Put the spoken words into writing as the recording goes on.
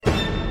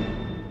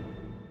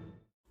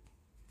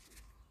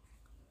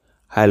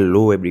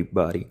Hello,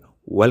 everybody.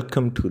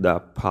 Welcome to the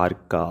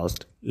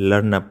podcast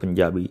Learn a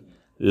Punjabi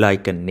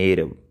Like a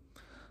Native.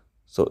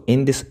 So,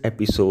 in this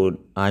episode,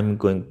 I'm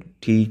going to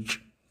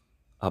teach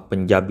a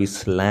Punjabi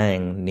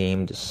slang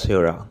named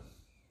Sira.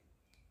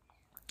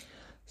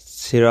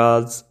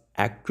 Sira's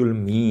actual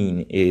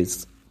mean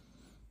is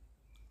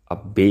a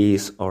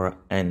base or an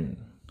end.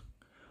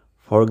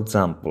 For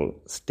example,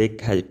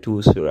 stick has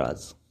two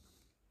siras.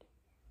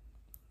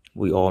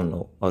 We all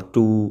know, or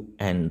two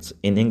ends.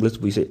 In English,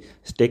 we say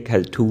stick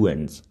has two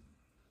ends.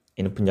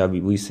 In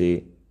Punjabi, we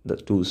say the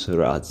two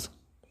siras.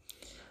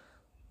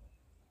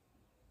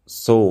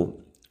 So,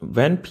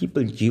 when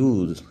people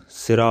use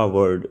Sira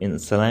word in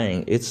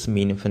slang, it's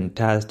mean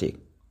fantastic,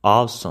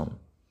 awesome,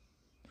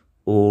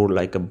 or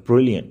like a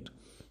brilliant.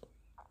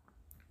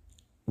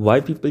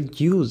 Why people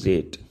use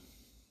it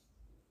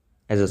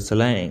as a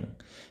slang?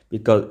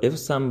 Because if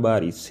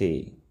somebody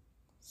say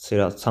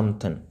Sira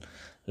something,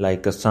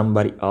 like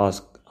somebody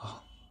ask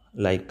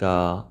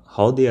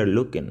how they are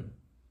looking,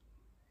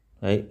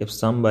 right? If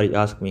somebody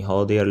ask me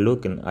how they are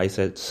looking, I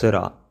said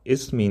Sira,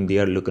 it means they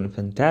are looking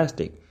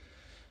fantastic.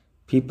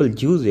 People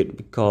use it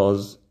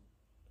because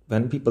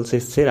when people say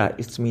Sira,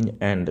 it means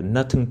end,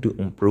 nothing to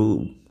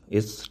improve.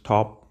 It's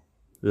top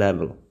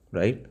level,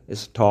 right?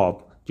 It's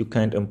top. You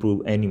can't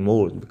improve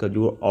anymore because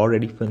you are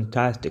already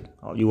fantastic.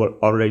 You are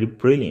already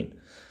brilliant.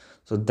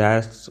 So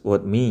that's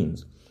what it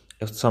means.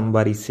 If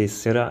somebody says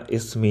Sira,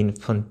 it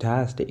means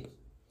fantastic.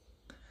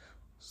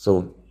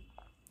 So,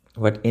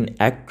 but in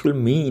actual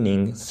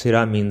meaning,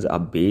 Sira means a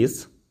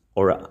base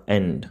or an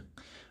end.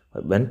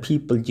 But when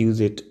people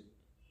use it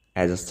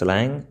as a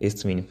slang,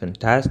 it means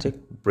fantastic,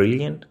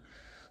 brilliant.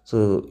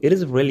 So it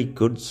is really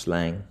good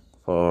slang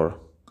for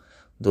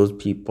those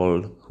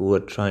people who are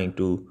trying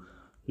to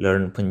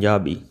learn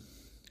Punjabi.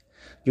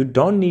 You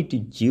don't need to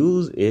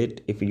use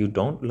it if you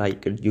don't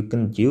like it. You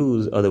can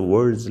use other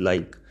words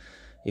like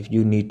if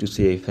you need to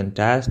say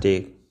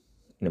fantastic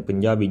in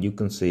Punjabi, you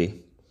can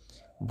say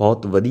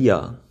bahut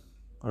vadiya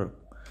or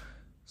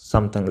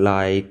something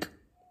like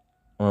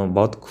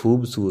bahut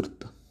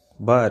khoobsurat.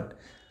 But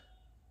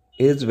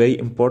it is very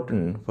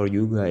important for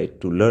you guys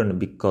to learn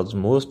because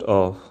most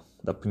of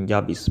the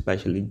Punjabi,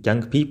 especially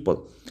young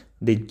people,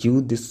 they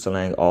use this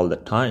slang all the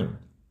time.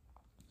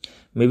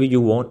 Maybe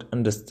you won't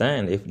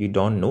understand if you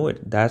don't know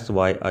it. That's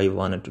why I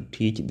wanted to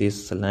teach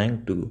this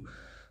slang to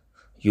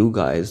you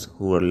guys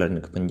who are learning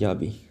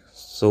Punjabi.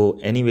 So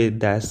anyway,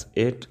 that's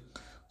it.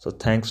 So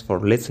thanks for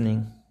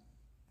listening.